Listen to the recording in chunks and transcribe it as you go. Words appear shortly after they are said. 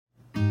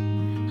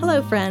Hello,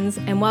 friends,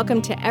 and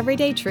welcome to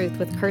Everyday Truth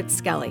with Kurt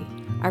Skelly.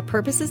 Our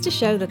purpose is to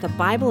show that the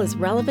Bible is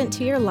relevant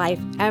to your life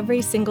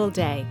every single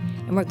day,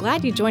 and we're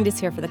glad you joined us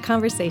here for the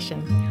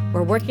conversation.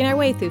 We're working our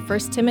way through 1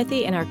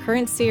 Timothy in our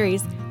current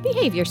series,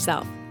 Behave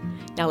Yourself.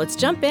 Now let's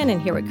jump in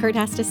and hear what Kurt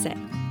has to say.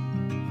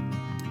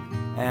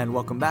 And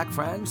welcome back,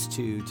 friends,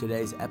 to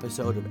today's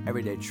episode of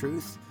Everyday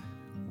Truth.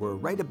 We're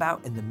right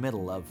about in the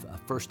middle of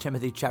 1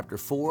 Timothy chapter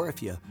 4,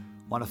 if you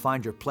want to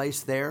find your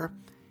place there.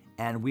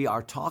 And we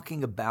are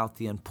talking about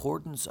the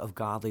importance of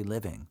godly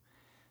living,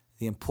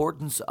 the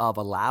importance of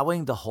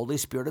allowing the Holy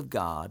Spirit of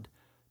God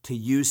to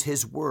use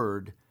His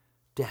Word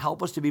to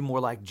help us to be more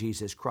like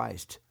Jesus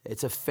Christ.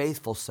 It's a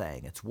faithful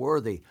saying. It's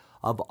worthy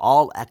of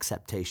all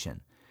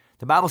acceptation.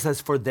 The Bible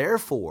says, "For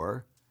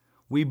therefore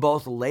we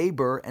both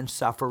labor and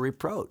suffer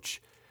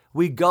reproach."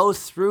 We go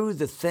through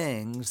the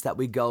things that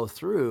we go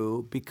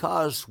through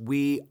because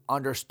we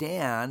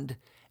understand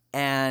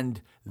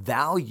and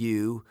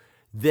value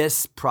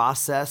this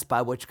process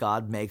by which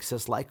God makes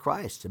us like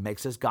Christ and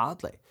makes us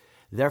godly.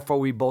 Therefore,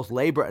 we both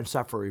labor and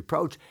suffer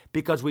reproach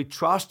because we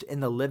trust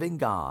in the living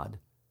God,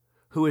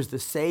 who is the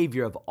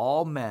Savior of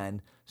all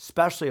men,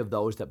 especially of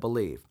those that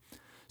believe.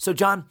 So,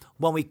 John,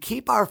 when we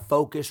keep our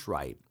focus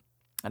right,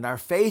 and our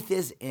faith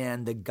is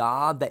in the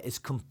God that is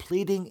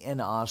completing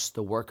in us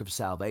the work of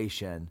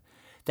salvation,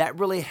 that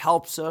really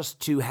helps us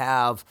to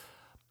have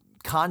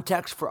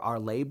context for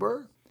our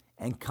labor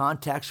and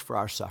context for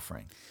our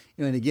suffering.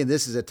 And again,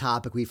 this is a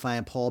topic we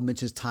find Paul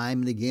mentions time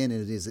and again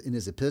in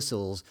his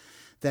epistles,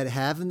 that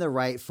having the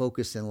right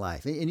focus in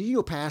life. And you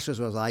know,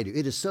 pastors, as I do,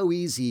 it is so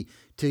easy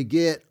to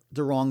get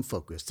the wrong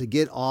focus, to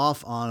get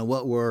off on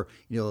what we're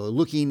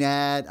looking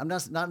at. I'm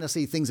not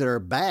necessarily things that are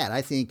bad.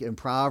 I think in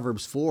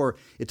Proverbs 4,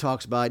 it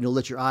talks about,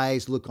 let your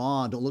eyes look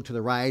on, don't look to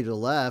the right or the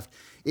left.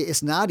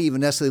 It's not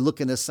even necessarily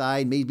looking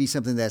aside, maybe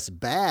something that's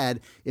bad.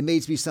 It may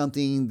be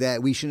something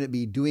that we shouldn't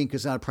be doing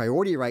because it's not a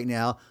priority right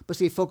now, but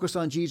stay focused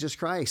on Jesus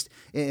Christ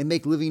and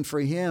make living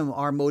for Him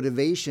our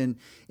motivation.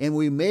 And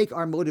we make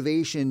our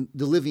motivation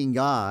the living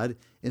God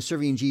and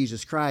serving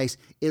Jesus Christ,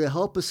 it'll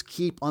help us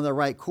keep on the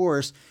right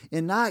course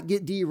and not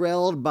get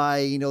derailed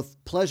by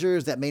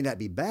pleasures that may not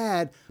be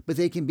bad, but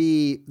they can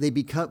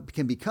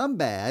become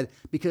bad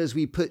because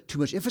we put too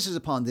much emphasis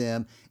upon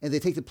them and they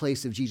take the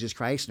place of Jesus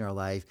Christ in our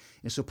life.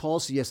 And so Paul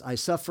says, yes, I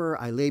suffer,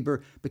 I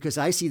labor because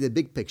I see the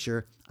big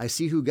picture. I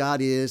see who God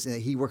is and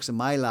that He works in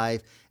my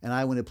life, and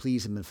I want to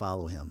please Him and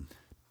follow Him.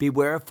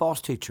 Beware of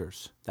false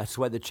teachers. That's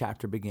the way the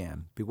chapter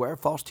began. Beware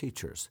of false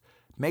teachers.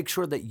 Make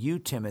sure that you,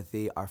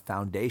 Timothy, are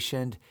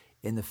foundationed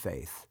in the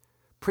faith.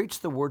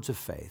 Preach the words of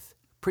faith.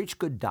 Preach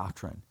good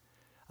doctrine.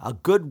 A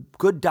good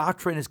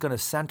doctrine is going to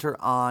center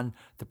on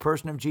the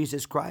person of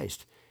Jesus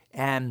Christ,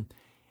 and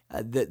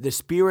the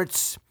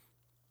Spirit's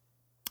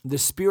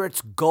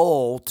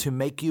goal to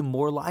make you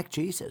more like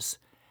Jesus.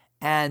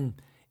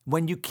 And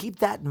when you keep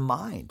that in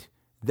mind,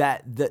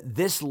 that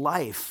this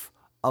life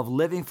of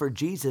living for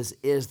Jesus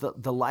is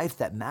the life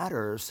that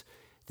matters,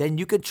 then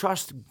you can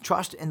trust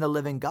in the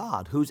living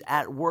God who's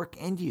at work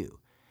in you.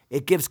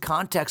 It gives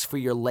context for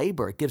your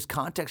labor. It gives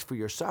context for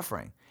your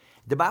suffering.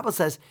 The Bible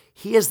says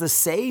He is the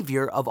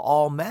Savior of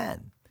all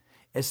men,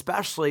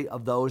 especially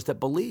of those that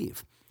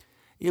believe.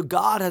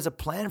 God has a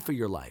plan for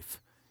your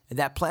life, and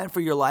that plan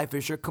for your life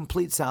is your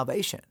complete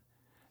salvation.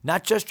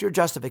 Not just your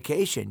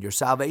justification, your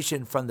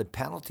salvation from the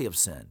penalty of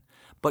sin,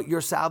 but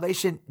your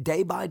salvation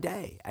day by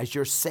day as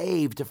you're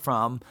saved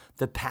from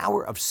the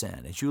power of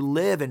sin, as you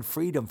live in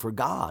freedom for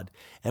God,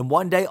 and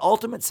one day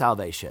ultimate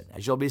salvation,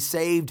 as you'll be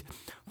saved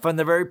from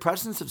the very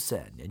presence of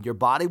sin, and your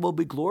body will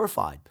be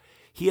glorified.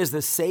 He is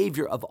the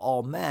Savior of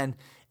all men,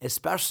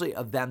 especially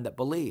of them that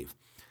believe.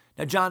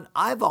 Now, John,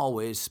 I've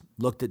always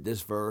looked at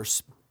this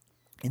verse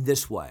in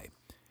this way.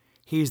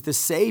 He's the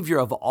Savior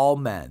of all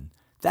men.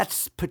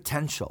 That's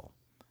potential.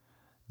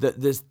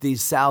 The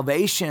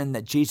salvation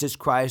that Jesus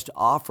Christ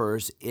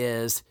offers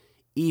is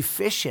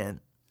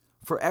efficient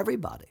for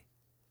everybody.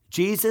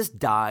 Jesus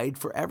died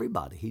for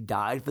everybody. He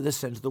died for the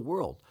sins of the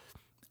world.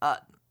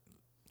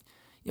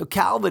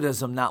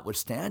 Calvinism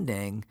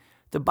notwithstanding,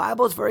 the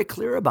Bible is very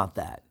clear about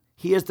that.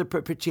 He is the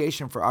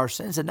propitiation for our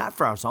sins, and not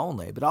for us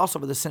only, but also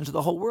for the sins of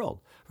the whole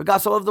world. For God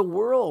so loved the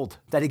world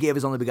that He gave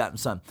His only begotten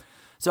Son.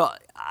 So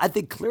I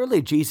think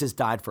clearly Jesus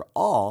died for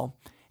all.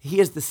 He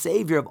is the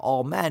Savior of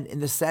all men in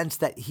the sense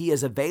that He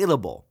is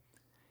available.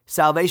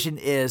 Salvation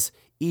is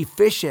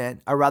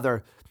efficient, or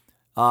rather,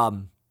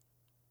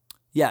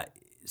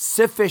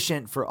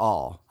 sufficient for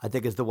all, I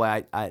think is the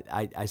way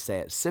I say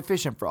it.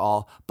 Sufficient for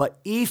all, but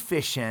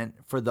efficient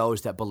for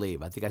those that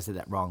believe. I think I said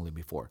that wrongly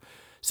before.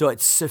 So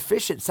it's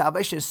sufficient.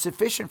 Salvation is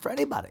sufficient for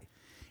anybody,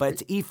 but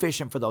it's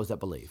efficient for those that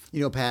believe.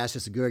 Pastor,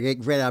 it's a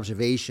great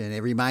observation.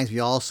 It reminds me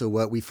also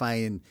what we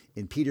find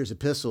in Peter's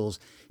epistles.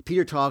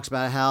 Peter talks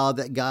about how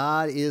that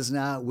God is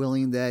not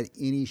willing that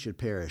any should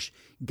perish.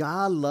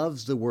 God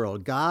loves the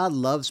world. God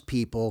loves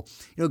people.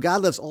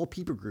 God loves all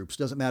people groups.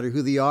 Doesn't matter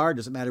who they are.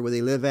 Doesn't matter where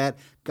they live at.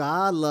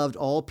 God loved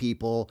all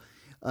people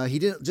He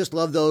didn't just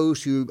love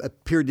those who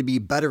appeared to be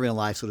better in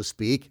life, so to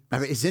speak. I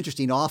mean, it's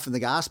interesting, often in the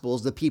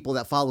Gospels, the people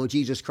that follow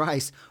Jesus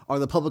Christ are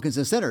the publicans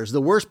and sinners,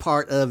 the worst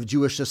part of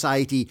Jewish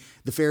society,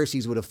 the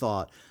Pharisees would have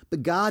thought.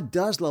 But God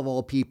does love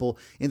all people,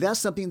 and that's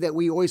something that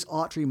we always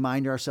ought to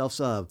remind ourselves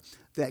of,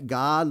 that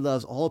God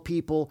loves all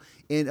people,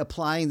 and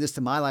applying this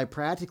to my life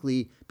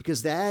practically,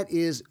 because that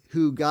is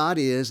who God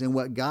is and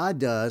what God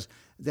does.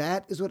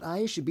 That is what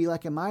I should be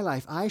like in my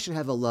life. I should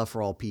have a love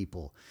for all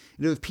people.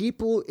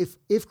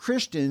 If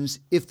Christians,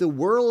 if the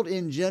world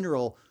in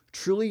general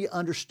truly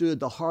understood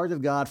the heart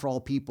of God for all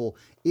people,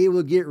 it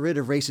would get rid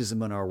of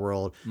racism in our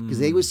world, because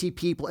they would see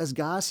people as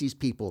God sees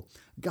people.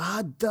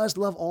 God does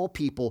love all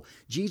people.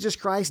 Jesus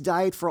Christ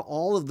died for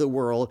all of the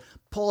world.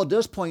 Paul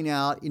does point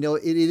out, it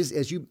is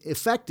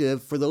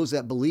effective for those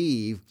that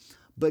believe,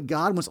 but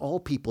God wants all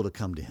people to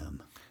come to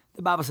him.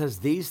 The Bible says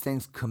these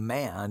things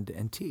command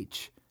and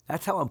teach.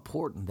 That's how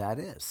important that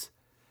is.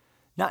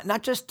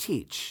 Not just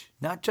teach,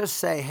 not just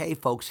say, hey,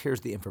 folks,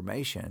 here's the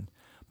information,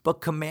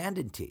 but command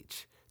and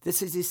teach.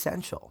 This is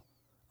essential.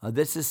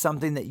 This is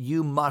something that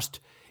you must,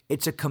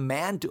 it's a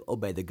command to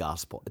obey the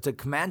gospel. It's a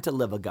command to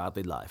live a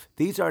godly life.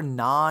 These are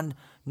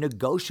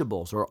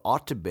non-negotiables, or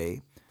ought to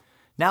be.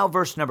 Now,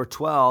 verse number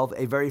 12,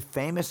 a very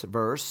famous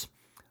verse,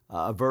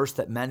 a verse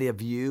that many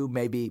of you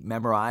maybe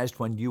memorized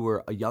when you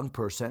were a young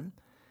person.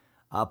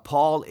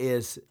 Paul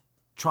is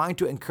trying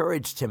to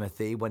encourage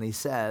Timothy when he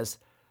says,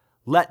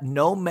 let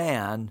no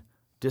man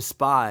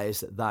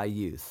despise thy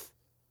youth,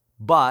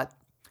 but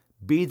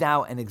be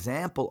thou an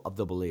example of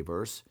the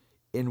believers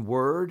in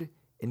word,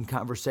 in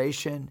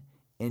conversation,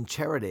 in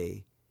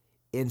charity,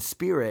 in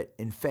spirit,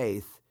 in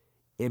faith,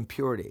 in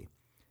purity.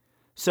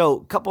 So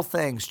a couple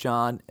things,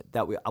 John,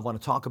 that I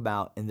want to talk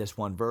about in this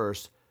one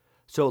verse.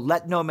 So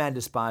let no man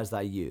despise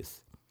thy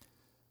youth.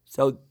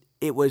 So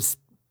it was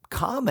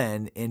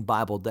common in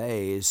Bible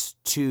days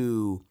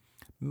to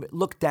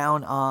look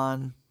down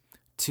on,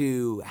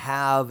 to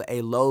have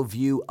a low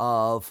view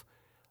of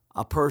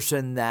a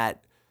person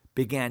that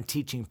began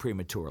teaching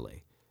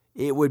prematurely.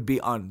 It would be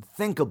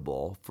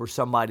unthinkable for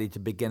somebody to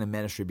begin a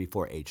ministry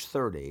before age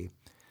 30,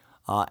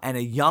 and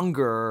a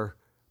younger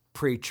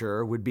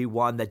preacher would be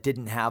one that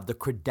didn't have the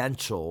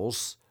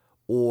credentials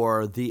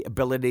or the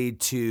ability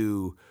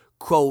to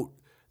quote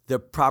the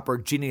proper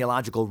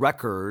genealogical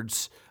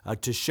records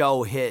to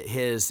show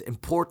his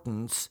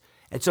importance.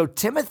 And so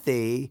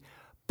Timothy,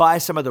 by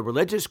some of the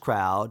religious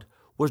crowd,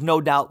 was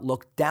no doubt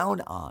looked down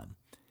on.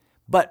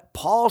 But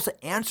Paul's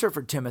answer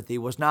for Timothy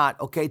was not,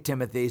 okay,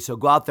 Timothy, so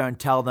go out there and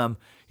tell them,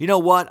 you know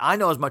what, I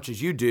know as much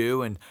as you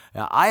do, and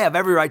I have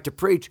every right to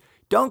preach.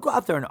 Don't go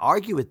out there and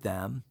argue with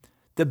them.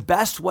 The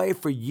best way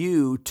for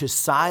you to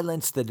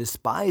silence the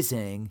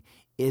despising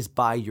is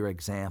by your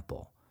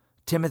example.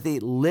 Timothy,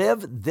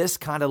 live this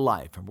kind of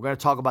life. And we're going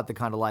to talk about the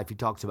kind of life he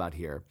talks about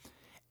here.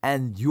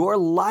 And your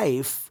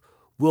life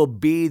will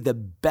be the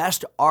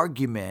best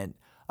argument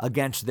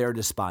against their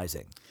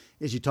despising.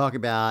 As you talk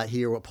about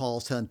here what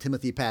Paul's telling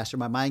Timothy, Pastor,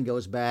 my mind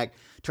goes back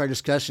to our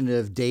discussion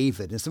of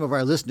David. And some of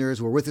our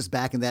listeners were with us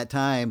back in that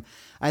time.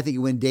 I think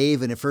when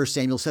David in 1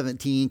 Samuel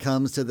 17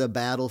 comes to the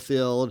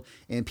battlefield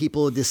and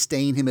people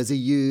disdain him as a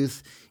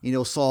youth,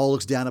 Saul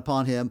looks down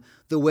upon him.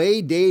 The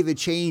way David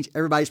changed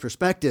everybody's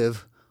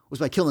perspective was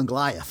by killing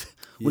Goliath.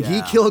 When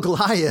he killed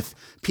Goliath,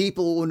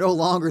 people were no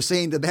longer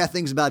saying the bad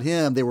things about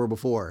him they were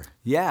before.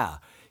 Yeah.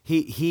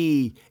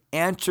 He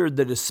answered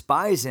the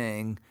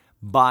despising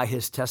by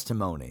his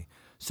testimony.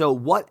 So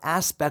what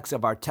aspects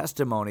of our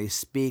testimony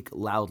speak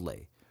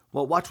loudly?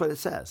 Well, watch what it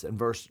says in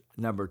verse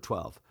number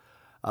 12.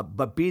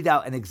 But be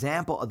thou an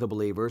example of the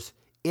believers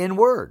in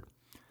word.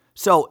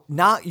 So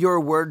not your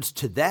words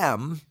to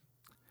them,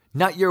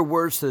 not your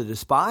words to the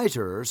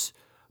despisers,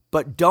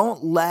 but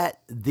don't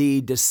let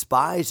the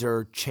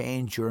despiser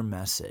change your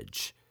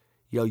message.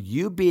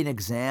 You be an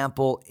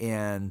example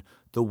in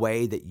the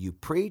way that you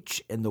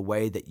preach, in the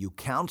way that you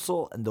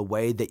counsel, in the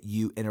way that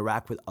you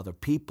interact with other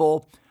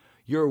people.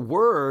 Your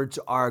words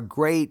are a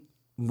great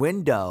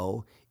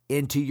window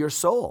into your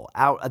soul.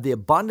 Out of the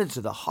abundance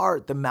of the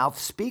heart, the mouth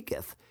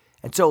speaketh.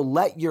 And so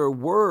let your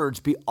words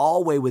be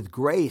always with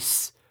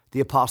grace, the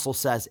apostle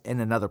says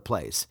in another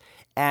place.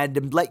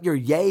 And let your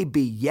yea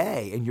be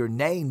yea and your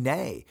nay,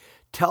 nay.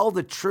 Tell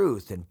the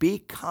truth and be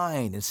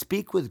kind and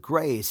speak with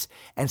grace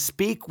and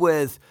speak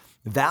with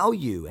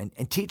value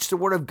and teach the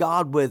word of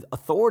God with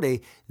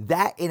authority.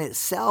 That in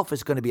itself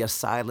is going to be a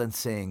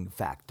silencing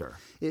factor.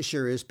 It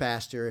sure is,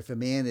 Pastor. If a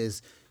man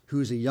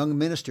who's a young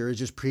minister is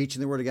just preaching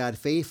the word of God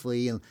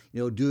faithfully and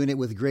doing it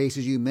with grace,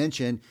 as you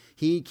mentioned,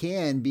 he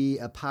can be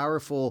a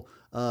powerful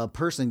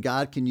person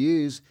God can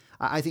use.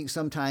 I think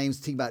sometimes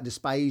think about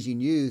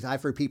despising youth.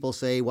 I've heard people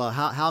say, well,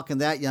 how can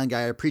that young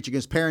guy preach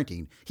against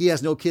parenting? He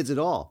has no kids at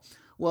all.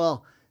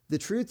 Well, the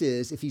truth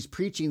is, if he's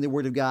preaching the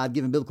word of God,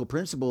 giving biblical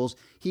principles,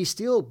 he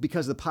still,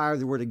 because of the power of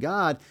the word of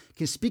God,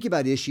 can speak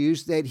about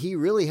issues that he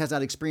really has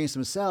not experienced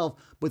himself,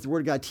 but the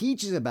word of God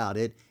teaches about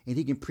it, and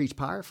he can preach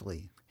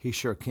powerfully. He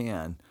sure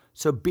can.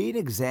 So be an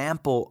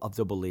example of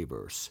the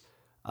believers.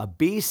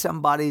 Be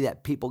somebody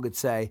that people could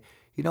say,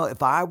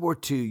 If I were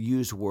to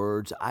use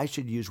words, I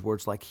should use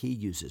words like he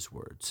uses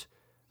words.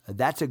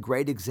 That's a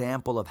great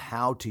example of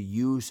how to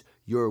use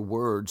your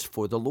words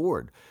for the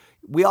Lord.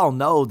 We all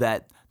know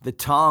that the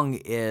tongue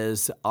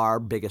is our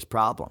biggest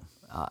problem.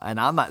 And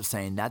I'm not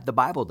saying that, the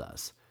Bible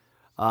does.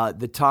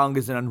 The tongue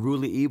is an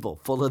unruly evil,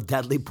 full of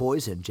deadly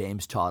poison,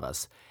 James taught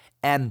us.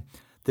 And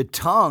the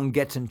tongue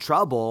gets in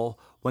trouble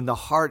when the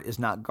heart is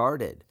not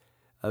guarded.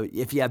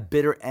 If you have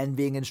bitter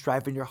envying and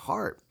strife in your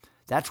heart,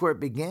 that's where it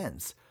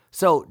begins.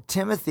 So,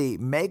 Timothy,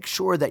 make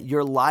sure that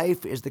your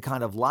life is the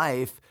kind of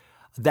life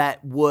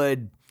that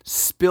would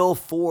spill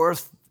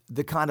forth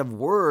the kind of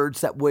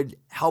words that would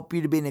help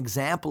you to be an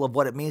example of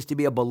what it means to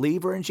be a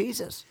believer in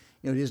Jesus.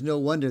 It is no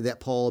wonder that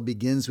Paul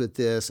begins with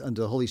this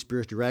under the Holy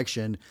Spirit's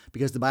direction,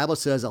 because the Bible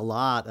says a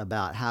lot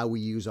about how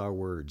we use our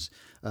words.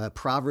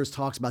 Proverbs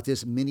talks about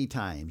this many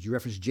times. You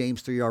referenced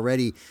James 3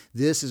 already.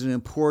 This is an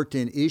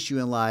important issue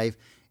in life,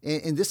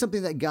 and this is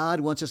something that God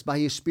wants us by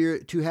His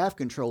Spirit to have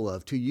control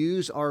of, to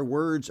use our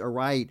words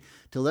aright,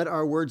 to let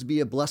our words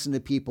be a blessing to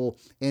people,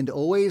 and to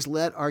always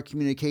let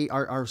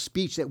our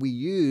speech that we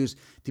use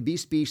to be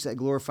speech that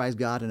glorifies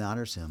God and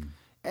honors Him.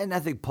 And I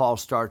think Paul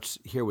starts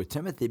here with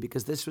Timothy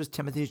because this was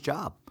Timothy's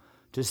job,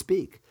 to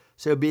speak.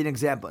 So be an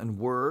example in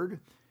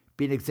word,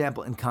 be an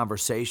example in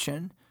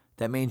conversation.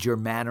 That means your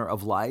manner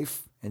of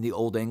life. In the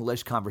Old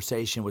English,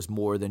 conversation was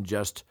more than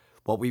just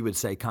what we would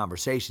say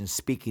conversation,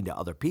 speaking to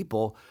other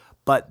people,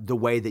 but the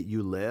way that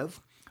you live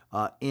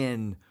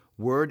in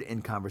word,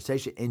 in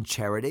conversation, in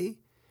charity,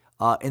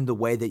 in the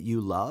way that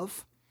you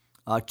love.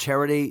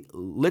 Charity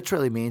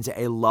literally means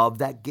a love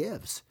that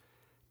gives.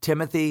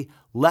 Timothy,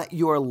 let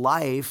your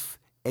life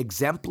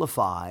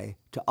exemplify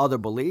to other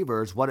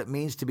believers what it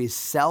means to be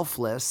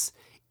selfless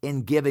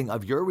in giving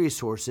of your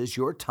resources,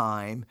 your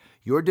time,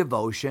 your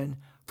devotion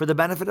for the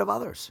benefit of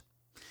others.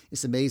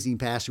 It's amazing,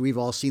 Pastor. We've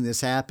all seen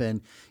this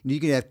happen. You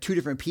can have two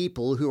different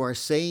people who are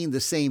saying the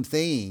same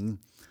thing,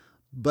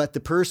 but the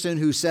person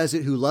who says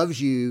it, who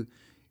loves you,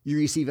 you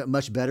receive it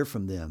much better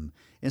from them.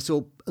 And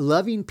so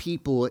loving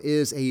people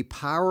is a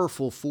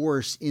powerful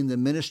force in the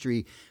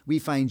ministry. We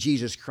find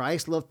Jesus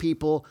Christ loved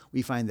people.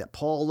 We find that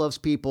Paul loves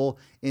people.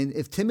 And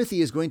if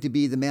Timothy is going to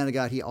be the man of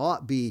God he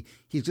ought be,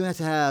 he's going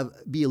to have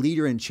to be a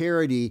leader in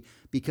charity,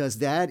 because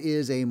that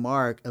is a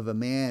mark of a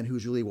man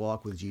who's really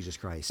walked with Jesus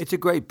Christ. It's a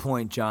great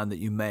point, John, that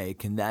you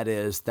make, and that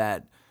is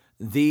that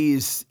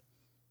these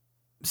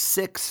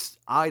 6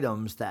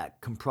 items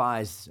that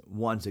comprise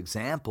one's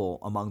example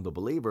among the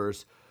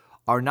believers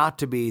are not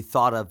to be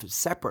thought of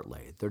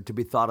separately. They're to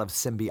be thought of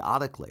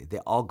symbiotically. They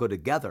all go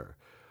together.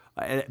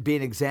 Be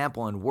an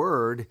example in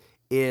word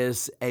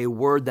is a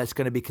word that's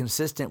going to be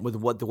consistent with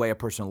the way a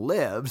person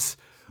lives,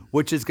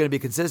 which is going to be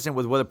consistent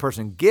with what a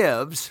person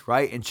gives,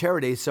 right, in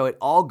charity. So it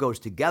all goes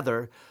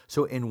together.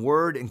 So in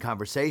word, in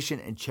conversation,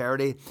 in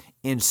charity,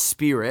 in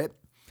spirit.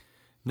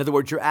 In other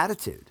words, your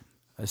attitude.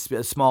 A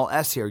small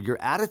s here,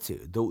 your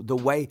attitude. The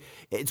way,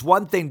 it's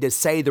one thing to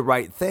say the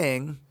right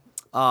thing,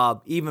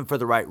 even for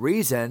the right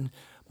reason,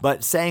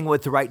 but saying it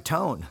with the right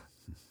tone,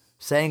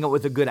 saying it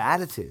with a good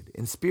attitude,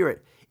 in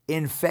spirit,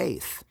 in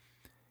faith.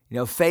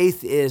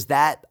 Faith is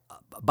that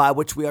by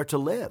which we are to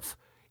live.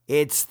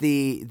 It's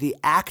the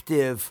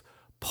active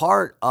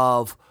part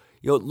of,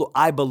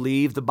 I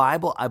believe the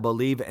Bible, I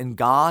believe in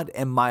God,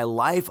 and my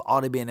life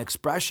ought to be an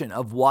expression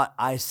of what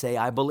I say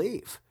I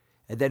believe.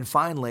 And then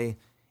finally,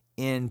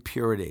 in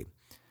purity.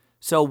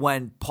 So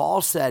when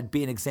Paul said,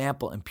 be an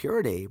example in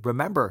purity,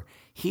 remember,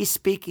 he's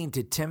speaking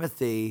to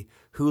Timothy,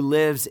 who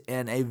lives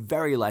in a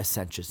very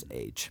licentious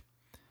age.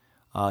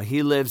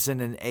 He lives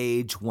in an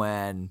age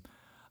when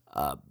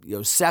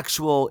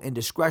sexual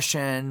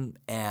indiscretion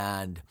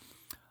and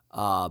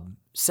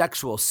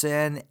sexual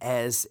sin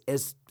as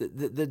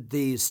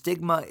the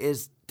stigma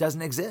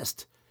doesn't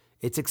exist.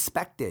 It's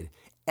expected,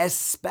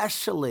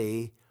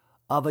 especially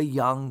of a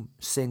young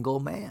single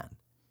man.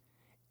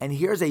 And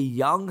here's a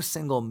young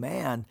single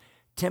man,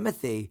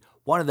 Timothy.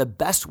 One of the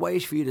best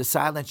ways for you to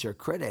silence your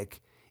critic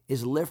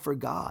is live for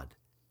God.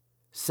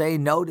 Say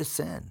no to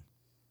sin.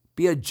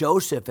 Be a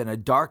Joseph in a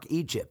dark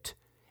Egypt,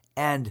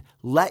 and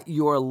let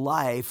your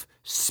life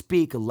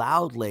speak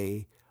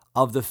loudly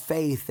of the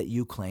faith that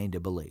you claim to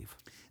believe.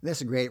 And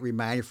that's a great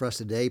reminder for us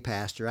today,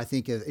 Pastor. I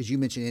think, as you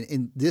mentioned,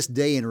 in this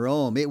day in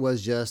Rome, it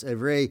was just a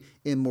very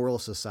immoral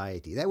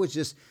society. It was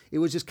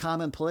just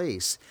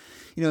commonplace.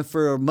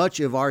 For much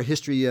of our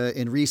history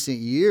in recent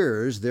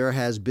years, there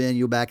has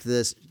been, back to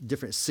this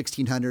different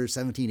 1600s,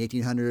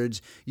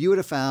 1800s, you would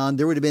have found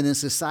there would have been in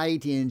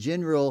society in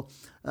general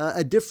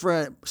a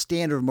different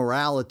standard of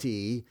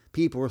morality.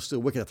 People were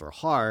still wicked at their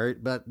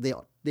heart, but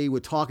they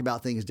would talk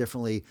about things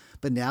differently.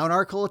 But now in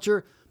our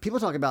culture, people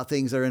talk about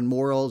things that are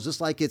immoral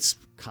just like it's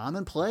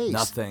commonplace.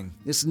 Nothing.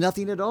 It's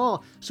nothing at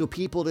all. So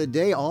people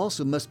today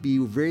also must be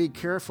very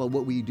careful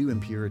what we do in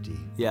purity.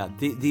 Yeah,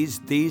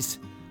 these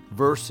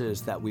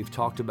verses that we've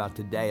talked about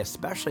today,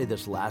 especially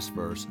this last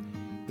verse,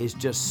 is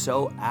just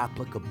so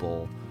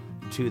applicable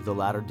to the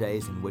latter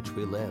days in which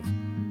we live.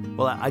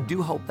 Well, I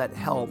do hope that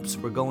helps.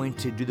 We're going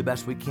to do the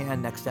best we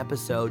can next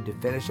episode to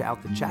finish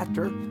out the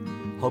chapter.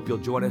 Hope you'll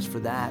join us for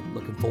that.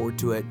 Looking forward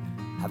to it.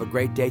 Have a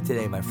great day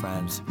today, my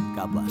friends.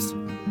 God bless.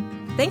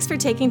 Thanks for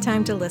taking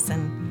time to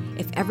listen.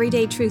 If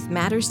Everyday Truth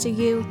matters to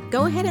you,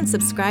 go ahead and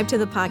subscribe to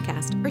the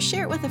podcast or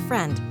share it with a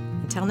friend.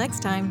 Until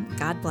next time,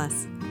 God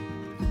bless.